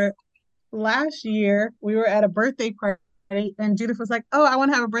 remember last year we were at a birthday party and Judith was like, "Oh, I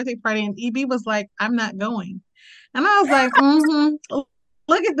want to have a birthday party," and EB was like, "I'm not going," and I was like, "Mm-hmm.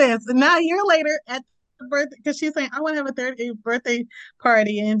 Look at this." And now a year later at the birthday, because she's saying, "I want to have a 30th birthday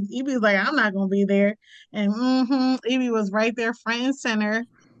party," and EB was like, "I'm not gonna be there," and EB was right there, front and center,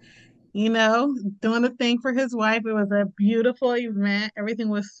 doing the thing for his wife. It was a beautiful event. Everything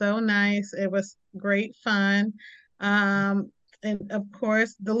was so nice. It was great fun. Um, and of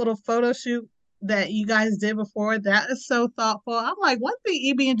course, the little photo shoot that you guys did before, that is so thoughtful. I'm like, one thing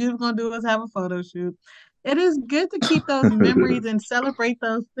EB and Jude gonna do is have a photo shoot. It is good to keep those memories and celebrate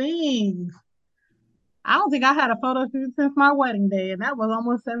those things. I don't think I had a photo shoot since my wedding day, and that was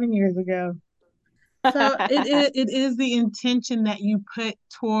almost 7 years ago. So it is the intention that you put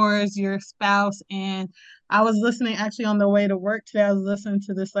towards your spouse. And I was listening actually on the way to work today. I was listening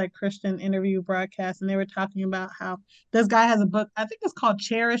to this like Christian interview broadcast, and they were talking about how this guy has a book. I think it's called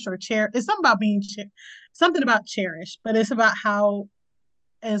Cherish or Cherish. It's something about something about cherish, but it's about how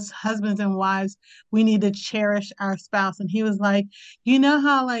as husbands and wives, we need to cherish our spouse. And he was like, you know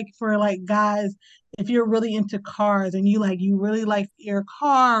how like for like guys, if you're really into cars and you really like your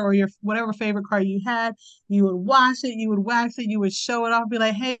car or your whatever favorite car you had, you would wash it, you would wax it, you would show it off, be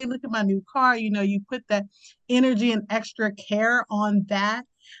like, hey, look at my new car. You put that energy and extra care on that.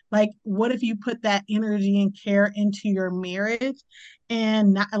 Like, what if you put that energy and care into your marriage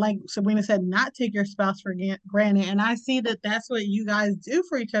and not, like Sabrina said, not take your spouse for granted. And I see that that's what you guys do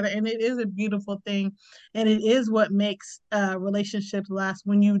for each other, and it is a beautiful thing, and it is what makes relationships last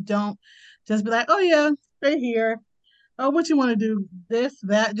when you don't just be like, oh yeah, stay here. Oh, what you want to do? This,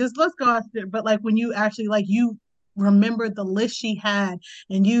 that. Just let's go out there. But like when you actually like you remembered the list she had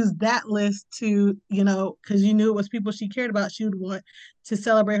and used that list to, because you knew it was people she cared about, she would want to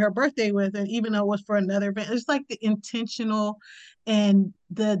celebrate her birthday with. And even though it was for another event, it's like the intentional and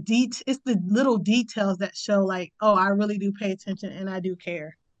it's the little details that show like, oh, I really do pay attention and I do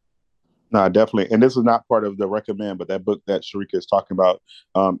care. No, definitely. And this is not part of the recommend, but that book that Sharika is talking about,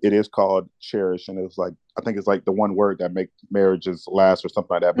 it is called Cherish. And it's like, I think it's like the one word that make marriages last or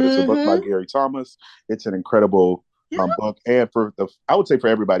something like that. But it's a book by Mm-hmm. Gary Thomas. It's an incredible Yeah. book. And I would say for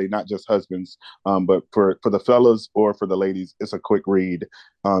everybody, not just husbands, but for the fellas or for the ladies, it's a quick read.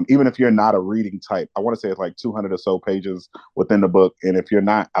 Even if you're not a reading type, I want to say it's like 200 or so pages within the book. And if you're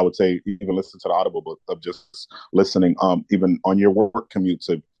not, I would say even listen to the Audible book of just listening, even on your work commute.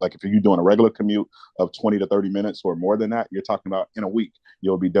 So like if you're doing a regular commute of 20 to 30 minutes or more than that, you're talking about in a week,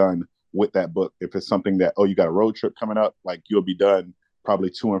 you'll be done with that book. If it's something that, oh, you got a road trip coming up, like you'll be done probably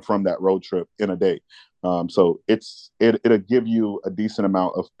to and from that road trip in a day. So it'll give you a decent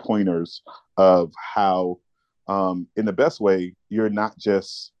amount of pointers of how, in the best way, you're not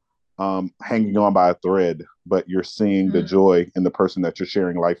just hanging on by a thread, but you're seeing the joy in the person that you're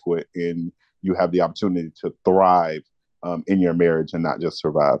sharing life with, and you have the opportunity to thrive in your marriage and not just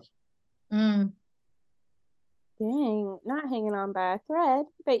survive. Mm. Dang, not hanging on by a thread,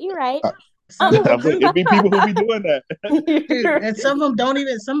 but you're right. Some people do. It'd be people who be doing that. Dude, and some of them don't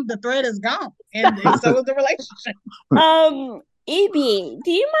even. Some of the thread is gone, and so is the relationship. EB,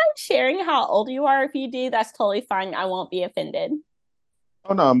 do you mind sharing how old you are? If you do, that's totally fine. I won't be offended.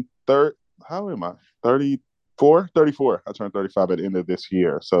 Oh no, I'm third. How am I? 33. 34. I turned 35 at the end of this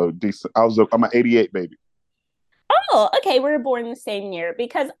year. So decent. I'm an 88 baby. Oh, okay. We were born the same year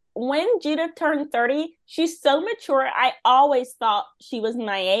because when Judith turned 30, she's so mature. I always thought she was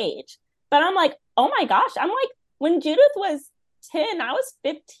my age. But I'm like, oh my gosh. I'm like, when Judith was 10, I was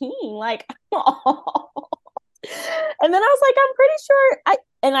 15. Like, oh. And then I was like, I'm pretty sure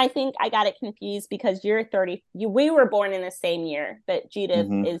I think I got it confused because you're 30. We were born in the same year, but Judith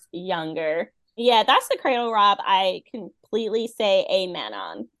is younger. Yeah, that's the cradle Rob I completely say amen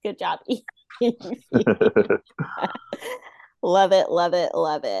on. Good job. Love it, love it,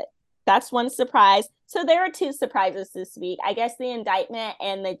 love it. That's one surprise. So there are two surprises this week. I guess the indictment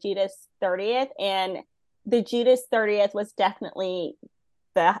and the Judas 30th. And the Judas 30th was definitely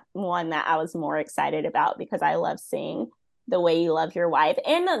the one that I was more excited about because I love seeing the way you love your wife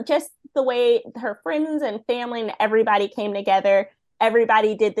and just the way her friends and family and everybody came together.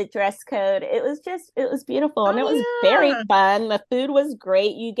 Everybody did the dress code. It was beautiful. And it was very fun. The food was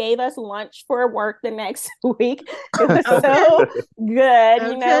great. You gave us lunch for work the next week. It was so good.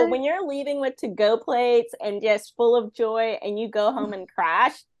 You know, when you're leaving with to-go plates and just full of joy and you go home and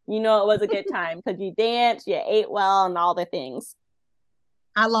crash, you know it was a good time because you danced, you ate well, and all the things.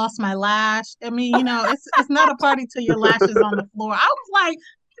 I lost my lash. I mean, you know, it's not a party till your lashes on the floor. I was like,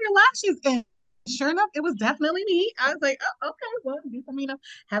 your lashes, and sure enough, it was definitely me. I was like, oh, okay, well, I mean, I'm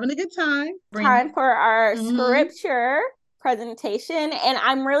having a good time. Time for our scripture presentation, and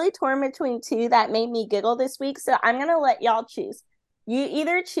I'm really torn between two that made me giggle this week, so I'm gonna let y'all choose. You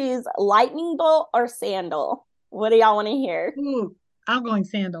either choose lightning bolt or sandal. What do y'all want to hear? Ooh, I'm going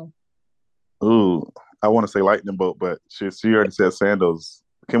sandal. Ooh, I want to say lightning bolt, but she already said sandals.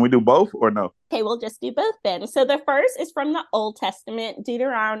 Can we do both or no? Okay, we'll just do both then. So the first is from the Old Testament,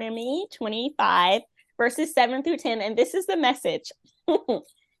 Deuteronomy 25, verses 7 through 10, and this is the message.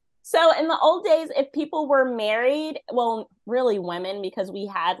 So in the old days, if people were married, well, really women, because we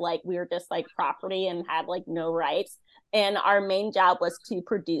were just like property and had like no rights. And our main job was to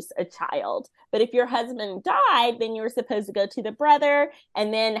produce a child. But if your husband died, then you were supposed to go to the brother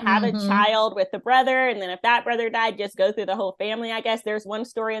and then have a child with the brother. And then if that brother died, just go through the whole family. I guess there's one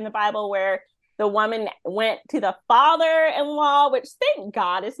story in the Bible where the woman went to the father-in-law, which thank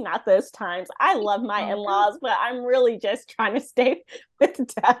God it's not those times. I love my in-laws, but I'm really just trying to stay with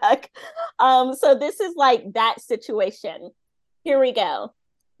Doug. So this is like that situation. Here we go.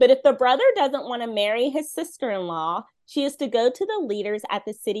 But if the brother doesn't want to marry his sister-in-law, she is to go to the leaders at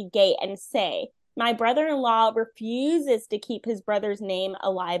the city gate and say, my brother-in-law refuses to keep his brother's name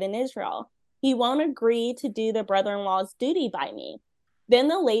alive in Israel. He won't agree to do the brother-in-law's duty by me. Then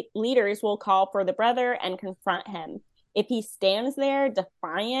the leaders will call for the brother and confront him. If he stands there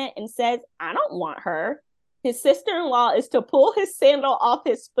defiant and says, I don't want her, his sister-in-law is to pull his sandal off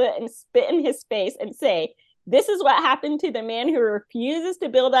his foot and spit in his face and say, this is what happened to the man who refuses to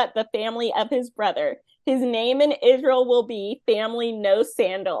build up the family of his brother. His name in Israel will be family no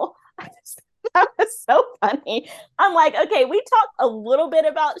sandal. That was so funny. I'm like, okay, we talked a little bit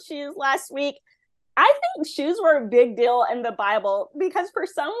about shoes last week. I think shoes were a big deal in the Bible because for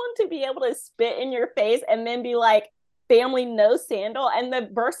someone to be able to spit in your face and then be like, family no sandal, and the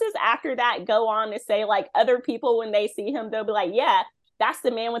verses after that go on to say like other people when they see him, they'll be like, yeah, that's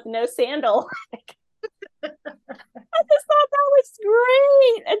the man with no sandal. I just thought that was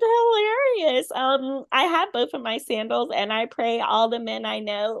great and hilarious. I have both of my sandals and I pray all the men I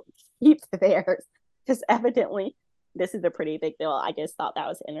know keep theirs because evidently this is a pretty big deal. I just thought that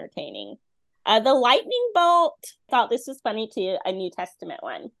was entertaining. The lightning bolt, thought this was funny too, a New Testament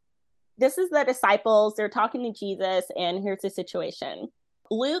one. This is the disciples, they're talking to Jesus, and here's the situation.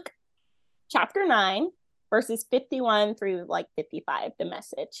 Luke chapter 9, verses 51 through like 55, the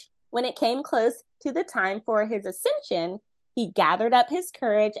message. When it came close to the time for his ascension, he gathered up his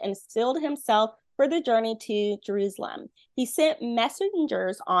courage and steeled himself for the journey to Jerusalem. He sent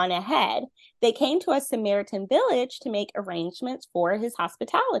messengers on ahead. They came to a Samaritan village to make arrangements for his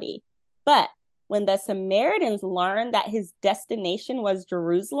hospitality. But when the Samaritans learned that his destination was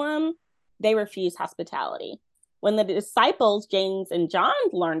Jerusalem, they refused hospitality. When the disciples, James and John,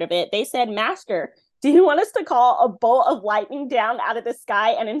 learned of it, they said, Master, do you want us to call a bolt of lightning down out of the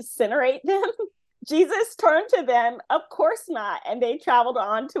sky and incinerate them? Jesus turned to them, of course not. And they traveled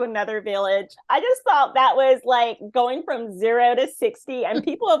on to another village. I just thought that was like going from 0 to 60. And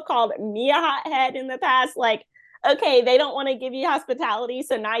people have called me a hothead in the past. Like, okay, they don't want to give you hospitality.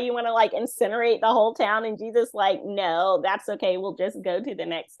 So now you want to like incinerate the whole town. And Jesus like, no, that's okay. We'll just go to the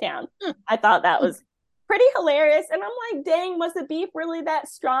next town. I thought that was pretty hilarious. And I'm like, dang, was the beef really that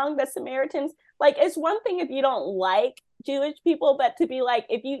strong? The Samaritans, like, it's one thing if you don't like Jewish people, but to be like,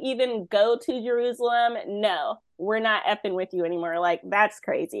 if you even go to Jerusalem, no, we're not effing with you anymore. Like, that's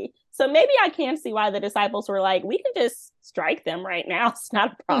crazy. So maybe I can see why the disciples were like, we can just strike them right now. It's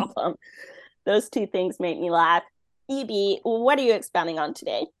not a problem. Those two things make me laugh. EB, what are you expounding on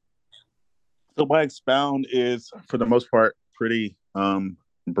today? So my expound is, for the most part, pretty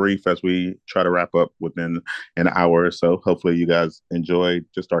brief as we try to wrap up within an hour or so. Hopefully, you guys enjoyed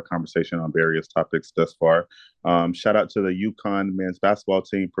just our conversation on various topics thus far. Shout out to the UConn men's basketball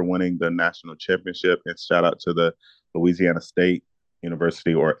team for winning the national championship, and shout out to the Louisiana State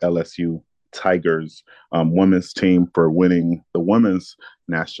University, or LSU, Tigers women's team for winning the women's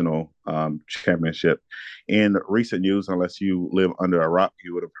national championship. In recent news, unless you live under a rock,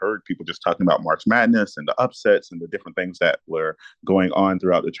 you would have heard people just talking about March Madness and the upsets and the different things that were going on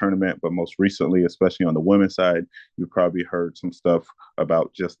throughout the tournament. But most recently, especially on the women's side, you've probably heard some stuff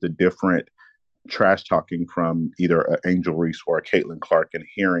about just the different trash talking from either Angel Reese or a Caitlin Clark, and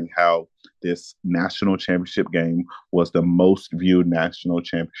hearing how this national championship game was the most viewed national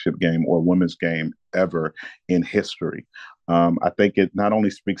championship game or women's game ever in history. I think it not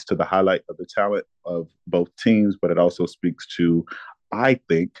only speaks to the highlight of the talent of both teams, but it also speaks to, I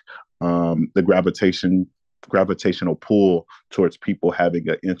think, the gravitational pull towards people having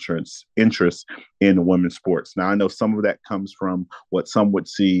an interest in women's sports. Now, I know some of that comes from what some would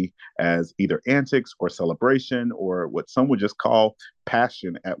see as either antics or celebration, or what some would just call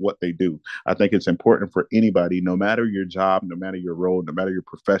passion at what they do. I think it's important for anybody, no matter your job, no matter your role, no matter your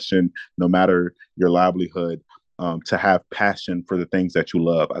profession, no matter your livelihood, to have passion for the things that you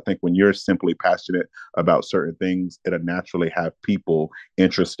love. I think when you're simply passionate about certain things, it'll naturally have people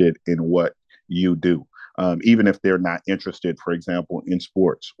interested in what you do. Even if they're not interested, for example, in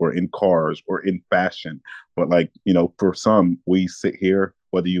sports or in cars or in fashion. But like, for some, we sit here,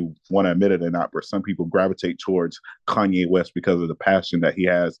 whether you want to admit it or not, where some people gravitate towards Kanye West because of the passion that he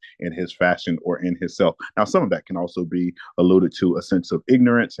has in his fashion or in himself. Now, some of that can also be alluded to a sense of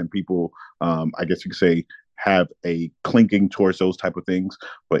ignorance, and people, I guess you could say, have a clinking towards those type of things.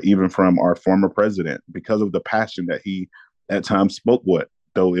 But even from our former president, because of the passion that he at times spoke with,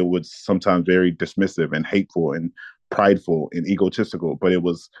 though it was sometimes very dismissive and hateful and prideful and egotistical, but it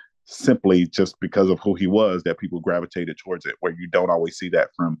was simply just because of who he was that people gravitated towards it, where you don't always see that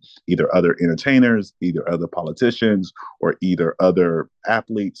from either other entertainers, either other politicians, or either other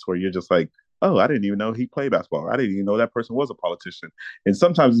athletes, where you're just like, oh, I didn't even know he played basketball. I didn't even know that person was a politician. And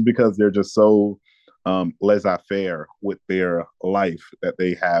sometimes it's because they're just so laissez-faire with their life that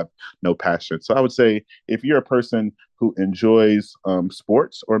they have no passion. So I would say, if you're a person who enjoys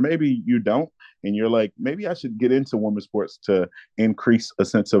sports, or maybe you don't, and you're like, maybe I should get into women's sports to increase a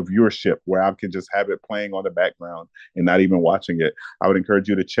sense of viewership where I can just have it playing on the background and not even watching it, I would encourage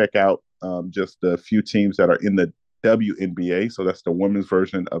you to check out just the few teams that are in the WNBA. So that's the women's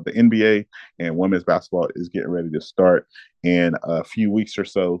version of the NBA, and women's basketball is getting ready to start in a few weeks or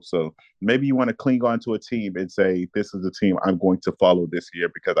so. So maybe you want to cling on to a team and say, this is the team I'm going to follow this year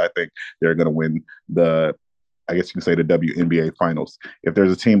because I think they're going to win I guess you can say, the WNBA finals. If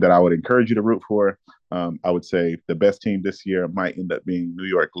there's a team that I would encourage you to root for, I would say the best team this year might end up being New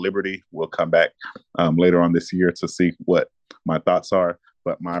York Liberty. We'll come back later on this year to see what my thoughts are.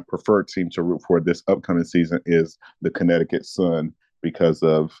 But my preferred team to root for this upcoming season is the Connecticut Sun, because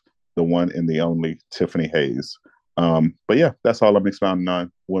of the one and the only Tiffany Hayes. But yeah, that's all I'm expounding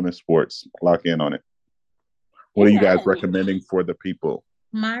on women's sports. Lock in on it. What are you guys recommending for the people?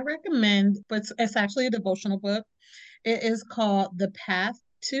 My recommend, but it's actually a devotional book. It is called The Path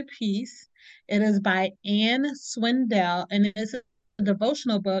to Peace. It is by Anne Swindell, and it's a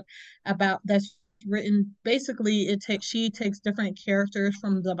devotional book that's written. Basically, she takes different characters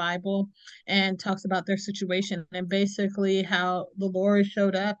from the Bible and talks about their situation, and basically how the Lord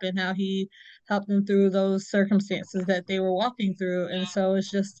showed up and how he helped them through those circumstances that they were walking through. And so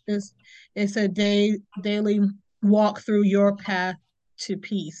it's a daily walk through your path to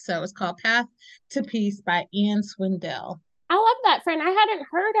Peace. So it's called Path to Peace by Anne Swindell. I love that, friend. I hadn't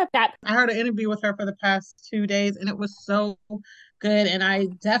heard of that. I heard an interview with her for the past 2 days, and it was so good. And I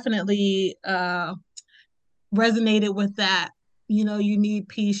definitely resonated with that. You need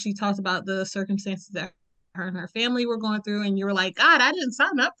peace. She talks about the circumstances that her and her family were going through, and you were like, God, I didn't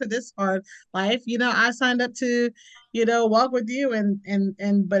sign up for this hard life. I signed up to, walk with you,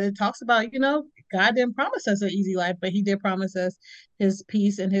 but it talks about, God didn't promise us an easy life, but he did promise us his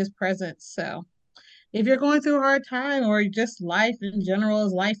peace and his presence. So if you're going through a hard time, or just life in general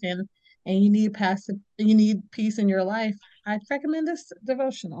is life, and you need peace in your life, I'd recommend this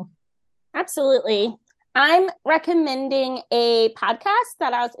devotional. Absolutely. I'm recommending a podcast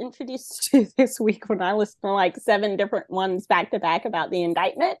that I was introduced to this week when I listened to like 7 different ones back to back about the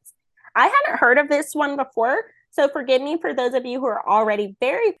indictments. I hadn't heard of this one before, so forgive me for those of you who are already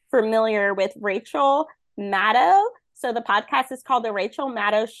very familiar with Rachel Maddow. So the podcast is called The Rachel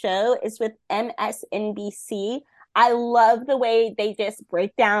Maddow Show. It's with MSNBC. I love the way they just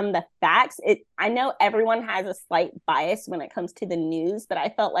break down the facts. I know everyone has a slight bias when it comes to the news, but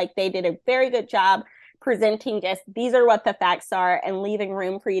I felt like they did a very good job presenting just these are what the facts are and leaving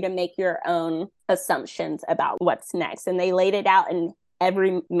room for you to make your own assumptions about what's next. And they laid it out in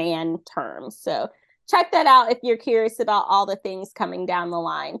everyman terms. So check that out if you're curious about all the things coming down the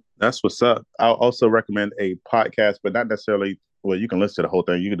line. That's what's up. I'll also recommend a podcast, but not necessarily, well, you can listen to the whole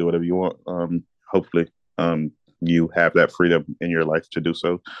thing. You can do whatever you want. Hopefully, you have that freedom in your life to do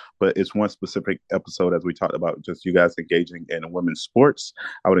so. But it's one specific episode, as we talked about, just you guys engaging in women's sports.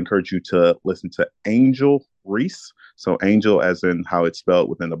 I would encourage you to listen to Angel Reese. So Angel as in how it's spelled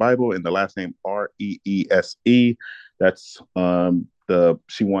within the Bible, and the last name Reese. That's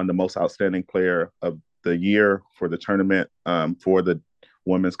she won the most outstanding player of the year for the tournament for the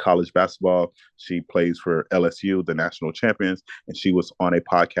women's college basketball. She plays for LSU, the national champions, and she was on a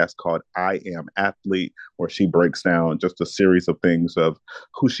podcast called I Am Athlete, where she breaks down just a series of things of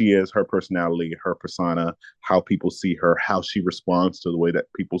who she is, her personality, her persona, how people see her, how she responds to the way that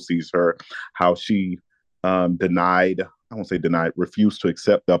people sees her, how she refused to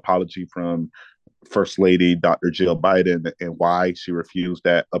accept the apology from First Lady Dr. Jill Biden and why she refused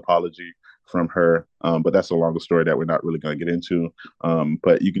that apology from her. But that's a longer story that we're not really going to get into.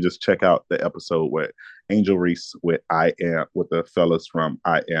 But you can just check out the episode with Angel Reese with the fellas from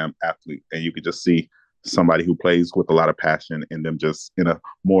I Am Athlete. And you can just see somebody who plays with a lot of passion and them just in a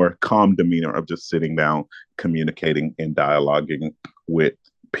more calm demeanor of just sitting down, communicating and dialoguing with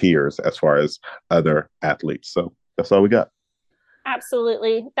peers as far as other athletes. So that's all we got.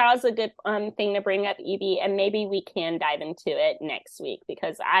 Absolutely. That was a good thing to bring up, Evie, and maybe we can dive into it next week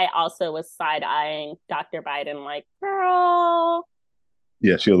because I also was side-eyeing Dr. Biden like, girl.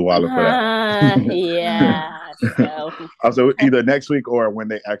 Yeah, she was wild for that. Yeah. So. Also, either next week or when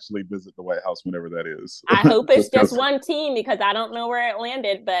they actually visit the White House, whenever that is. I hope it's just one team because I don't know where it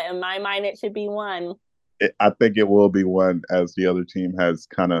landed, but in my mind, it should be one. I think it will be one, as the other team has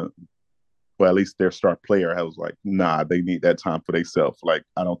kind of, well, at least their star player was like, nah, they need that time for themselves. Like,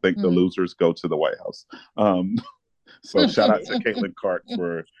 I don't think the losers go to the White House. So shout out to Caitlin Clark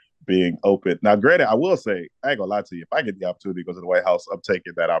for being open. Now, granted, I will say, I ain't gonna lie to you, if I get the opportunity to go to the White House, I'm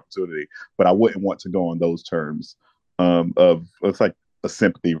taking that opportunity, but I wouldn't want to go on those terms of, it's like a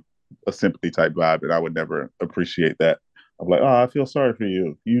sympathy type vibe, and I would never appreciate that. I'm like, oh, I feel sorry for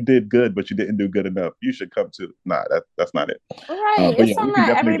you. You did good, but you didn't do good enough. You should come to. Nah, that's not it. Right. It's on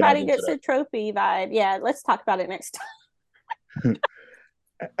that everybody gets a trophy vibe. Yeah, let's talk about it next time.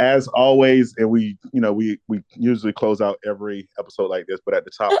 As always, and we usually close out every episode like this, but at the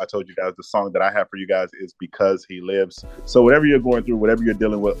top, I told you guys the song that I have for you guys is Because He Lives. So whatever you're going through, whatever you're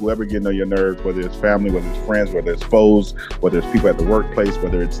dealing with, whoever getting on your nerves, whether it's family, whether it's friends, whether it's foes, whether it's people at the workplace,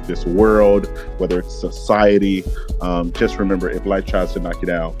 whether it's this world, whether it's society, just remember, if life tries to knock you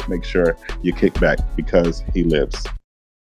down, make sure you kick back because He lives.